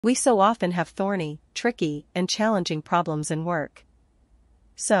We so often have thorny, tricky, and challenging problems in work.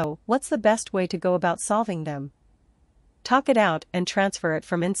 So, what's the best way to go about solving them? Talk it out and transfer it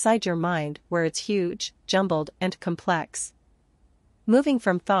from inside your mind where it's huge, jumbled, and complex. Moving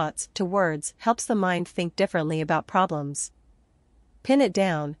from thoughts to words helps the mind think differently about problems. Pin it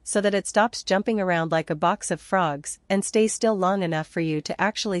down so that it stops jumping around like a box of frogs and stays still long enough for you to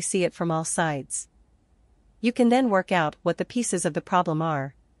actually see it from all sides. You can then work out what the pieces of the problem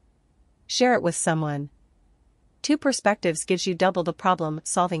are. Share it with someone. 2 perspectives gives you double the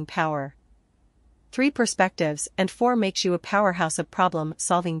problem-solving power. 3 perspectives and 4 makes you a powerhouse of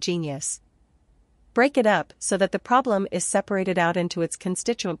problem-solving genius. Break it up so that the problem is separated out into its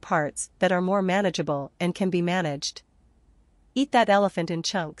constituent parts that are more manageable and can be managed. Eat that elephant in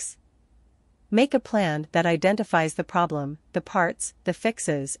chunks. Make a plan that identifies the problem, the parts, the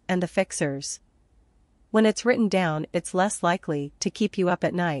fixes, and the fixers. When it's written down, it's less likely to keep you up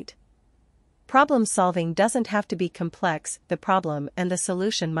at night. Problem solving doesn't have to be complex, the problem and the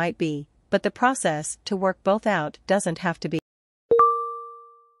solution might be, but the process to work both out doesn't have to be.